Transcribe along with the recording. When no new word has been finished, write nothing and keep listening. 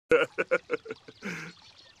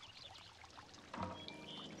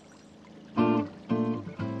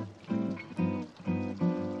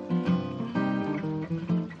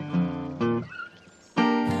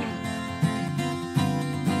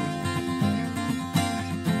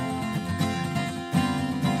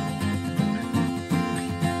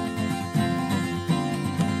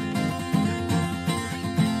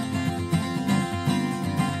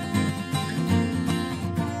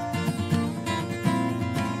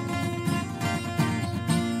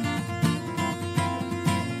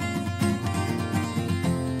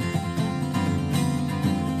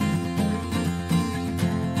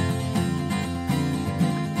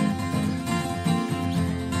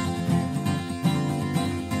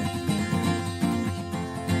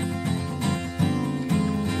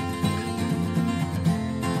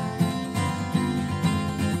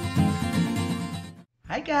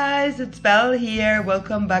Hi guys, it's Belle here.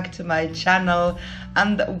 Welcome back to my channel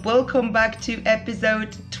and welcome back to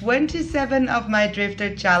episode 27 of my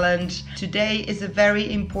Drifter Challenge. Today is a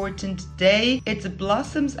very important day. It's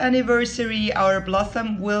Blossom's anniversary. Our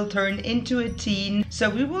Blossom will turn into a teen, so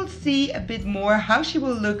we will see a bit more how she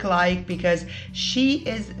will look like, because she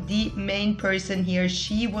is the main person here.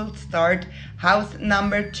 She will start house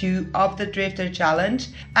number 2 of the Drifter Challenge,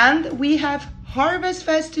 and we have Harvest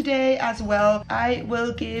Fest today as well. I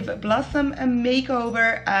will give Blossom a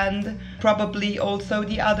makeover and probably also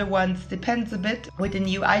the other ones, depends a bit with the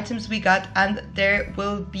new items we got, and there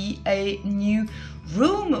will be a new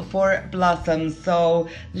room for Blossom. So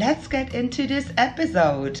let's get into this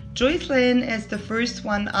episode. Joycelyn is the first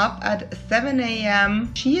one up at 7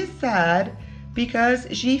 a.m. She is sad because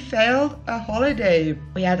she failed a holiday.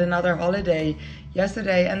 We had another holiday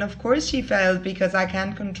yesterday, and of course she failed because I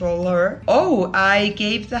can't control her. Oh, I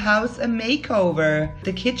gave the house a makeover.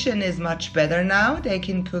 The kitchen is much better now. They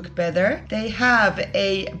can cook better. They have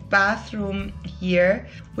a bathroom here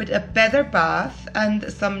with a better bath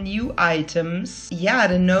and some new items. Yeah,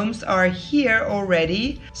 the gnomes are here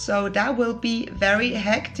already, so that will be very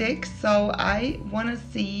hectic. So I want to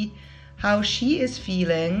see how she is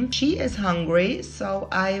feeling. She is hungry, so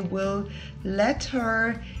I will let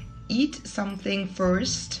her eat something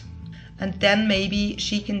first, and then maybe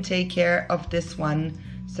she can take care of this one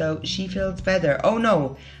so she feels better. Oh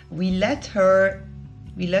no, we let her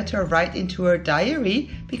write into her diary,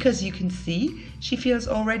 because you can see she feels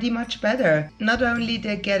already much better. Not only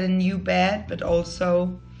they get a new bed, but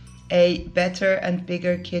also a better and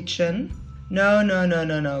bigger kitchen. No,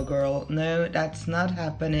 girl, no, that's not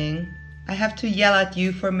happening. I have to yell at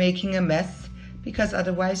you for making a mess, because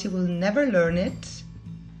otherwise you will never learn it.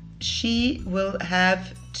 She will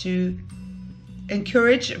have to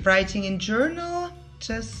encourage writing in journal,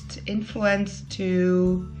 just influence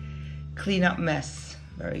to clean up mess.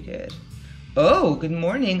 Very good. Oh, good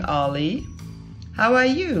morning, Ollie. How are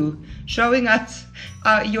you? Showing us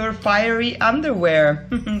your fiery underwear.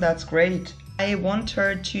 That's great. I want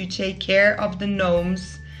her to take care of the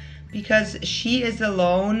gnomes because she is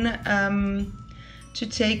alone to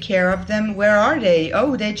take care of them. Where are they?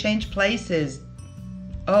 Oh, they changed places.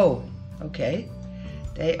 Oh, okay.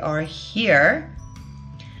 They are here.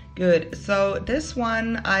 Good. So this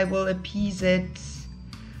one I will appease it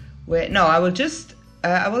with, no, I will just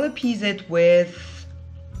I will appease it with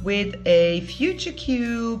a future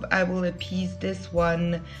cube. I will appease this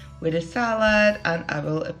one with a salad, and I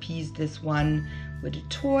will appease this one with a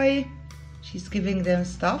toy. She's giving them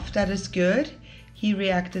stuff. That is good. He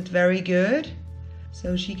reacted very good.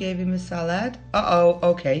 So she gave him a salad. Uh-oh,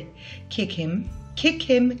 okay. Kick him. Kick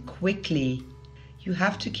him quickly. You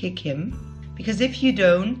have to kick him, because if you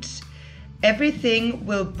don't, everything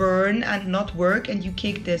will burn and not work, and you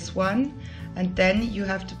kick this one, and then you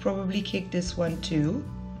have to probably kick this one too.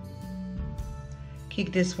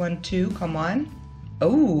 Kick this one too, come on.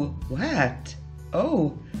 Oh, what?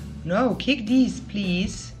 Oh, no, kick these,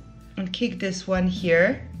 please. And kick this one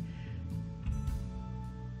here.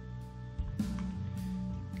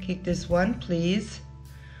 Kick this one, please.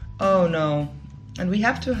 Oh, no. And we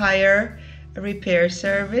have to hire a repair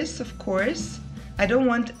service, of course. I don't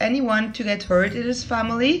want anyone to get hurt in this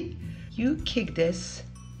family. You kick this.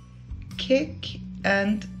 Kick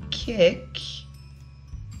and kick.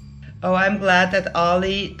 Oh, I'm glad that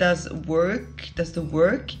Ollie does the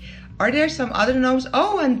work. Are there some other gnomes?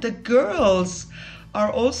 Oh, and the girls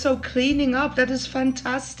are also cleaning up. That is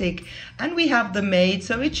fantastic. And we have the maid,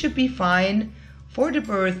 so it should be fine for the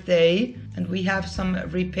birthday. And we have some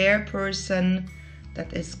repair person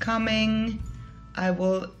that is coming. I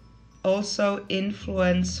will also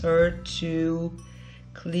influence her to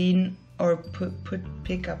clean or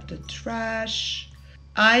pick up the trash.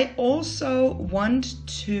 I also want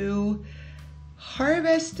to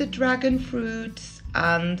harvest the dragon fruits,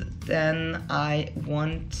 and then I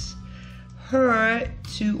want her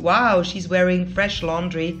to, wow, she's wearing fresh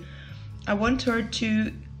laundry. I want her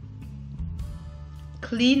to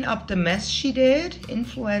clean up the mess she did,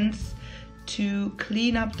 influence to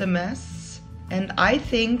clean up the mess. And I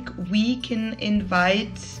think we can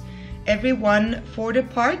invite everyone for the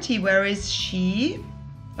party. Where is she?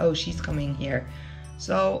 Oh, she's coming here.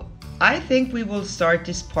 So I think we will start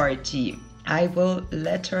this party. I will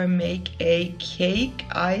let her make a cake.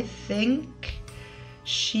 I think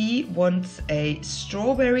she wants a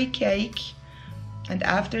strawberry cake. And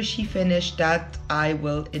after she finished that, I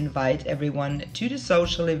will invite everyone to the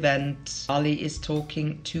social event. Ali is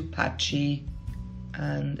talking to Patchy,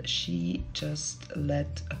 and she just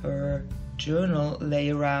let her journal lay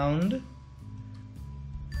around.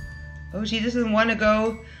 Oh, she doesn't want to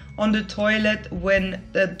go on the toilet when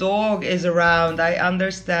the dog is around. I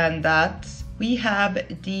understand that. We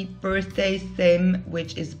have the birthday theme,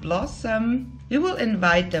 which is Blossom. We will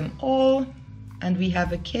invite them all, and we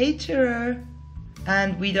have a caterer,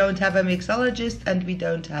 and we don't have a mixologist, and we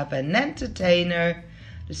don't have an entertainer.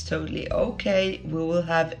 It's totally okay. We will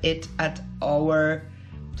have it at our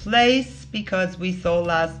place because we saw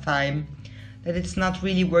last time that it's not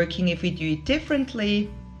really working if we do it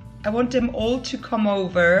differently. I want them all to come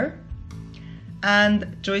over,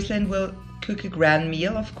 and Joycelyn will cook a grand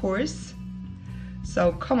meal, of course.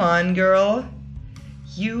 So come on, girl.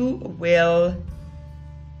 You will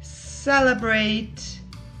celebrate,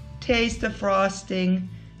 taste the frosting,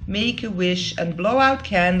 make a wish, and blow out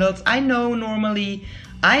candles. I know normally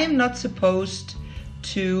I am not supposed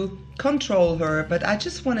to control her, but I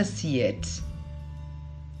just want to see it.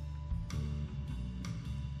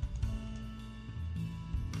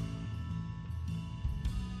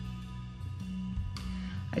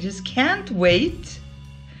 I just can't wait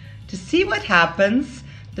to see what happens.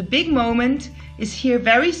 The big moment is here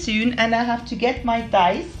very soon, and I have to get my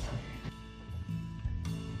dice.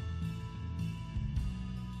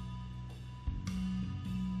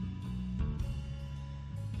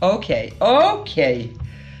 Okay.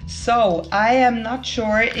 So I am not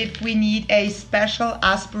sure if we need a special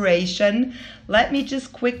aspiration. Let me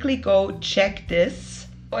just quickly go check this.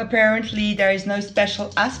 Apparently there is no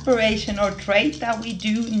special aspiration or trait that we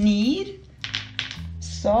do need.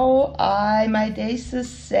 So my dice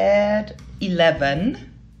said 11.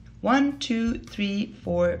 1, 2, 3,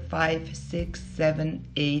 4, 5, 6, 7,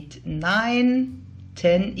 8, 9,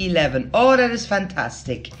 10, 11. Oh, that is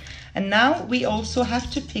fantastic. And now we also have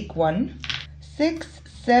to pick one. 6,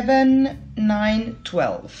 7, 9,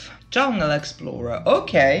 12. Jungle Explorer.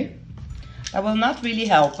 Okay. That will not really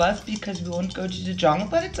help us because we won't go to the jungle,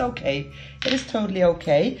 but it's okay. It is totally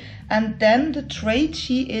okay. And then the trait,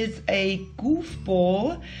 she is a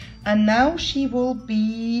goofball. And now she will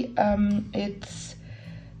be, it's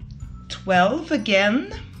 12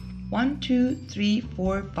 again. 1, 2, 3,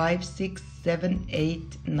 4, 5, 6, 7,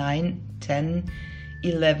 8, 9, 10,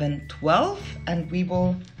 11, 12. And we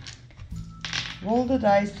will roll the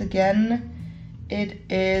dice again. It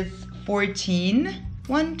is 14.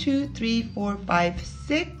 1, 2, 3, 4, 5,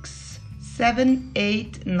 6, 7,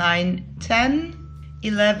 8, 9, 10,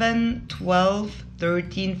 11, 12,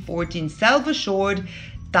 13, 14. Self-assured,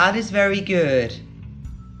 that is very good.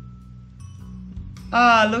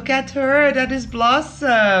 Ah, look at her, that is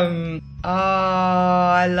Blossom.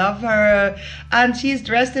 Ah, I love her. And she's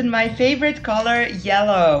dressed in my favorite color,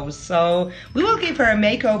 yellow. So we will give her a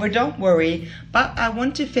makeover, don't worry. But I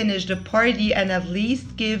want to finish the party and at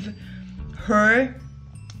least give her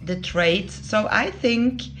the traits. So I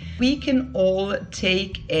think we can all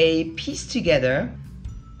take a piece together.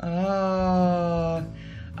 Oh,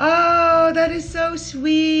 that is so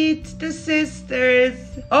sweet. The sisters.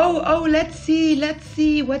 Oh, let's see.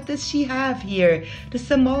 What does she have here? The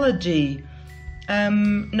Samology.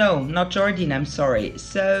 No, not Jardine, I'm sorry.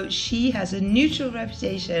 So she has a neutral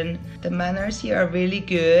reputation. The manners here are really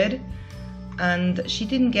good. And she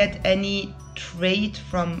didn't get any trait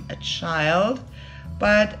from a child.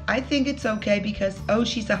 But I think it's okay because, oh,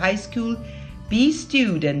 she's a high school B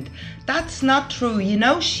student. That's not true. You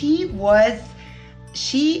know, she was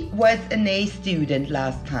an A student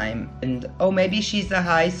last time. And, oh, maybe she's a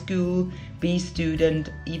high school B student,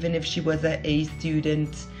 even if she was an A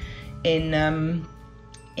student in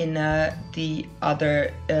the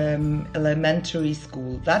other elementary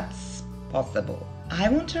school. That's possible. I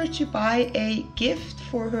want her to buy a gift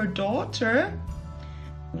for her daughter.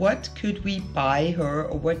 What could we buy her,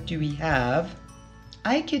 or what do we have?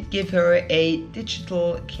 I could give her a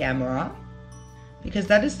digital camera because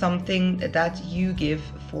that is something that you give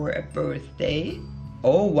for a birthday.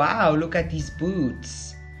 Oh wow, look at these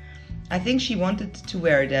boots. I think she wanted to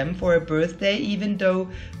wear them for a birthday, even though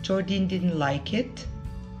Jordine didn't like it.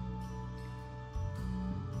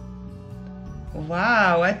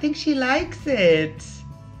 Wow, I think she likes it.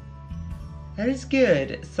 That is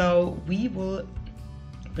good. So we will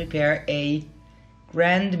prepare a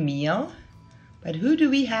grand meal. But who do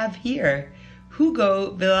we have here?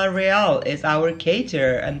 Hugo Villarreal is our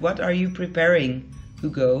caterer. And what are you preparing,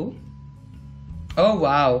 Hugo? Oh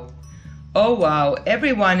wow. Oh wow,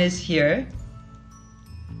 everyone is here.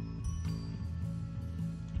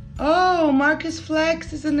 Oh, Marcus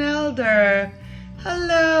Flex is an elder.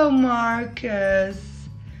 Hello, Marcus.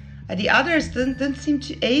 The others didn't seem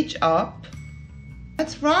to age up.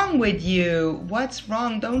 What's wrong with you? What's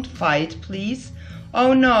wrong? Don't fight, please.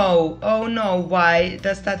 Oh no, why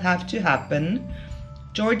does that have to happen?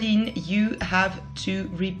 Jordine, you have to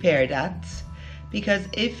repair that. Because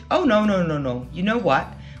if, oh no. You know what?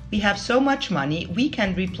 We have so much money, we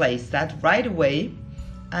can replace that right away.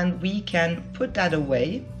 And we can put that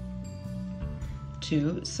away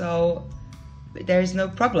too. So there is no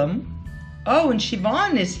problem. Oh, and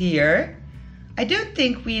Siobhan is here. I don't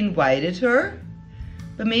think we invited her.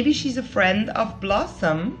 But maybe she's a friend of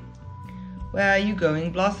Blossom. Where are you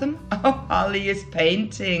going, Blossom? Oh, Holly is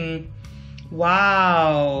painting.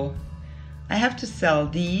 Wow. I have to sell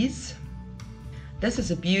these. This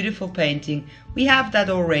is a beautiful painting. We have that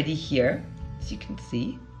already here, as you can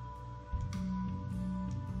see.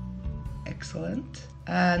 Excellent.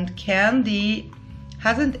 And Candy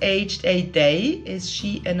hasn't aged a day. Is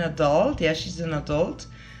she an adult? Yeah, she's an adult.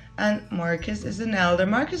 And Marcus is an elder.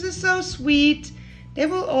 Marcus is so sweet. They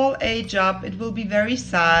will all age up. It will be very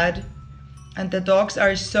sad. And the dogs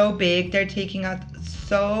are so big. They're taking out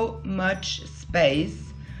so much space.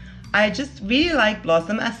 I just really like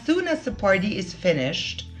Blossom. As soon as the party is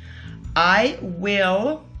finished, I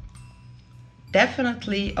will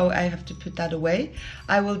definitely, oh, I have to put that away.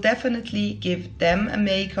 I will definitely give them a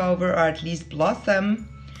makeover, or at least Blossom.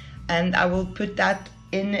 And I will put that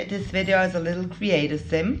in this video as a little creator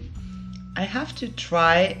sim. I have to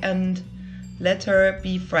try and let her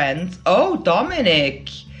be friends. Oh, Dominic.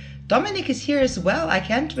 Dominic is here as well. I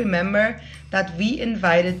can't remember that we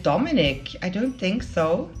invited Dominic. I don't think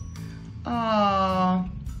so. Aww.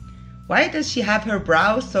 Why does she have her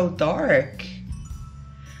brows so dark?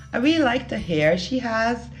 I really like the hair she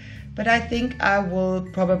has, but I think I will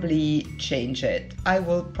probably change it. I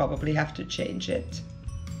will probably have to change it.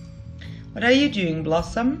 What are you doing,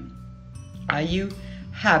 Blossom? Are you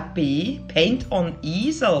happy? Paint on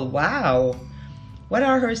easel. Wow. What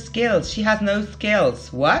are her skills? She has no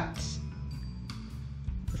skills. What?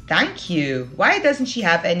 Thank you. Why doesn't she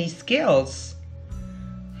have any skills?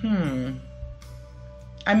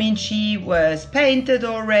 I mean, she was painted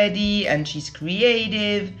already and she's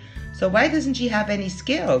creative. So why doesn't she have any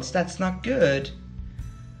skills? That's not good.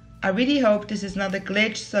 I really hope this is not a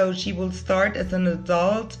glitch, so she will start as an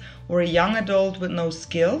adult or a young adult with no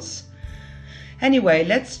skills. Anyway,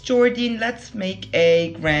 Jordine, let's make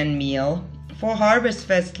a grand meal. For Harvest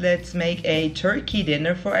Fest, let's make a turkey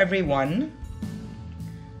dinner for everyone.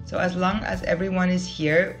 So as long as everyone is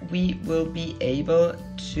here, we will be able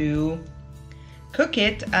to cook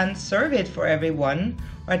it and serve it for everyone,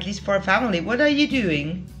 or at least for a family. What are you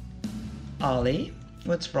doing, Ollie?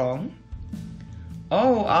 What's wrong?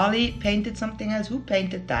 Oh, Ollie painted something else. Who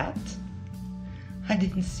painted that? I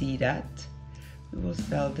didn't see that. We will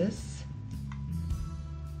sell this.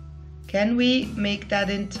 Can we make that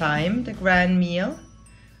in time, the grand meal?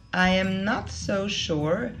 I am not so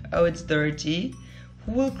sure. Oh, it's dirty.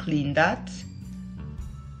 Who will clean that?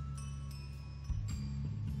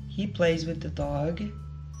 He plays with the dog.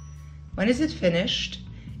 When is it finished?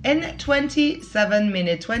 In 27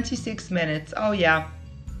 minutes, 26 minutes. Oh yeah.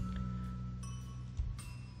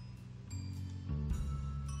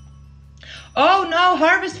 Oh no,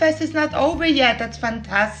 Harvest Fest is not over yet. That's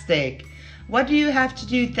fantastic. What do you have to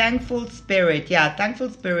do? Thankful spirit. Yeah, thankful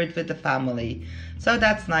spirit with the family. So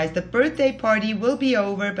that's nice. The birthday party will be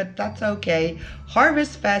over, but that's okay.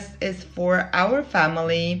 Harvest Fest is for our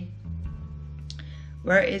family.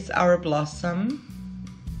 Where is our Blossom?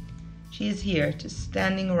 She is here, just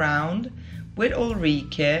standing around with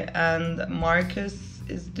Ulrike, and Marcus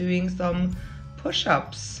is doing some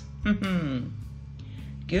push-ups.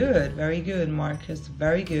 Good, very good, Marcus,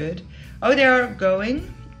 very good. Oh, they are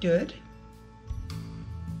going. Good.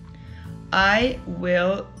 I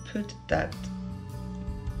will put that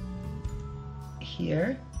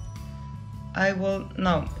here. I will,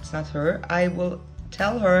 no, it's not her. I will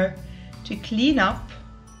tell her to clean up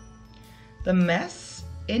the mess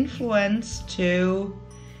influence to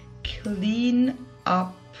clean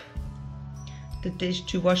up the dish,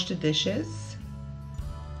 to wash the dishes.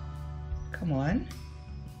 Come on.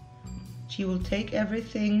 She will take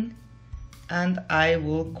everything and I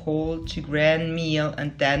will call to grand meal,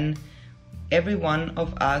 and then every one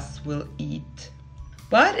of us will eat.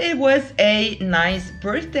 But it was a nice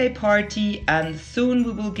birthday party and soon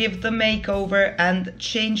we will give the makeover and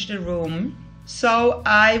change the room. So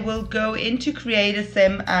I will go into Create a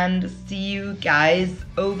Sim and see you guys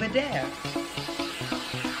over there.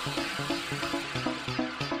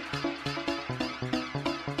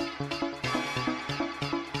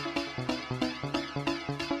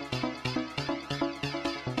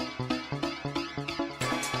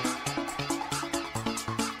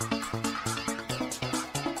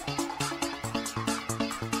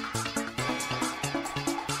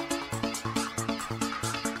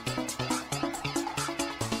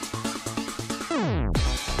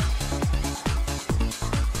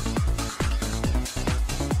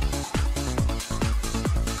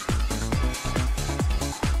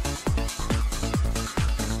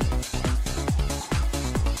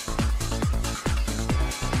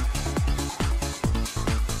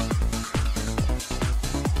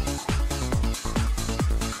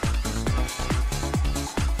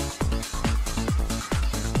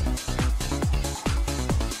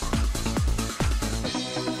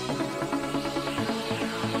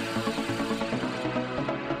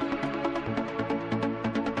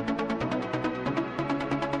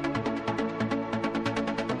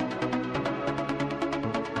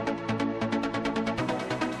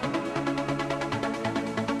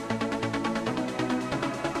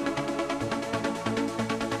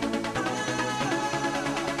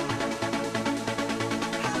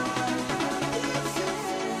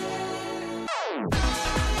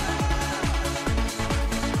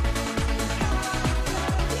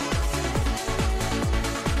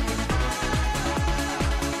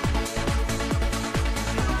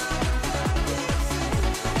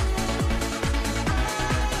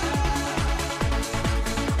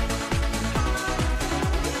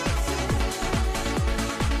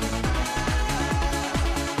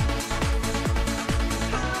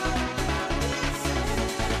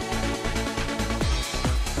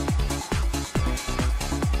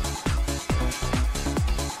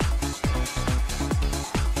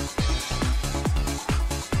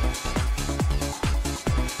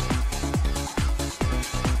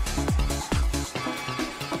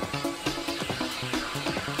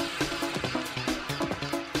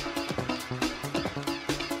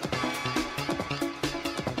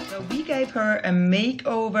 Gave her a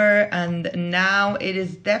makeover and now it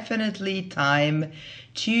is definitely time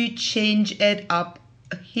to change it up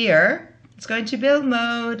here. It's going to build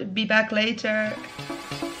mode. Be back later.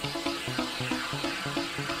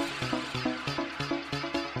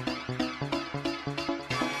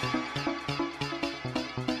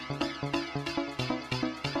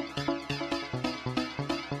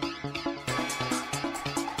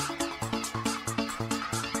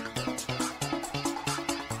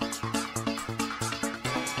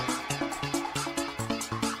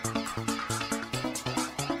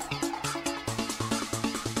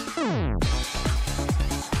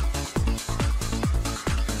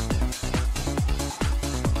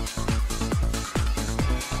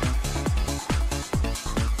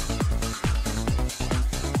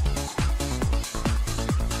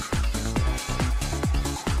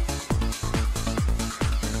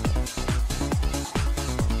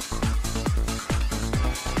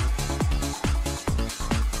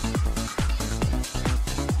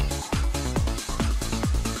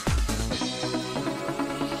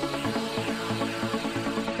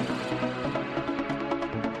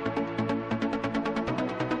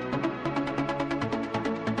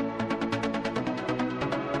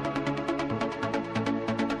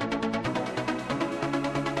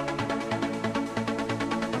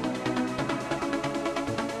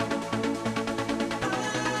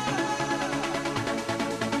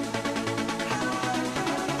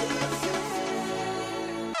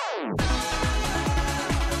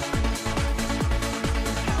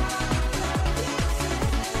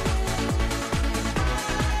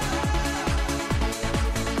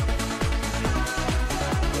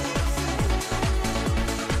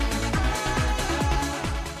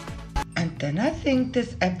 Then I think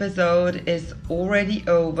this episode is already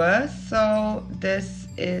over. So this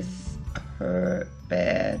is her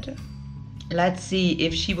bed. Let's see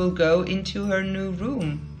if she will go into her new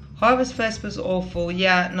room. Harvest Fest was awful.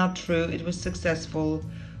 Yeah, not true. It was successful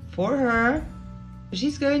for her.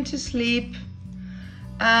 She's going to sleep.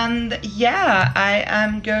 And yeah, I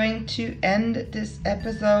am going to end this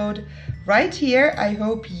episode right here. I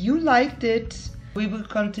hope you liked it. We will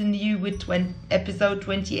continue with episode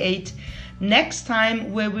 28 next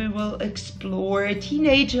time, where we will explore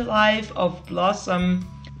teenager life of Blossom.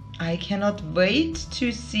 I cannot wait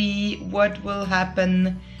to see what will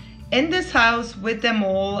happen in this house with them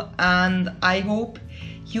all, and I hope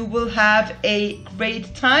you will have a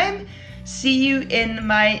great time. See you in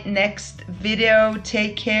my next video.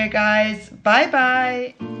 Take care, guys. Bye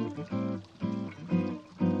bye.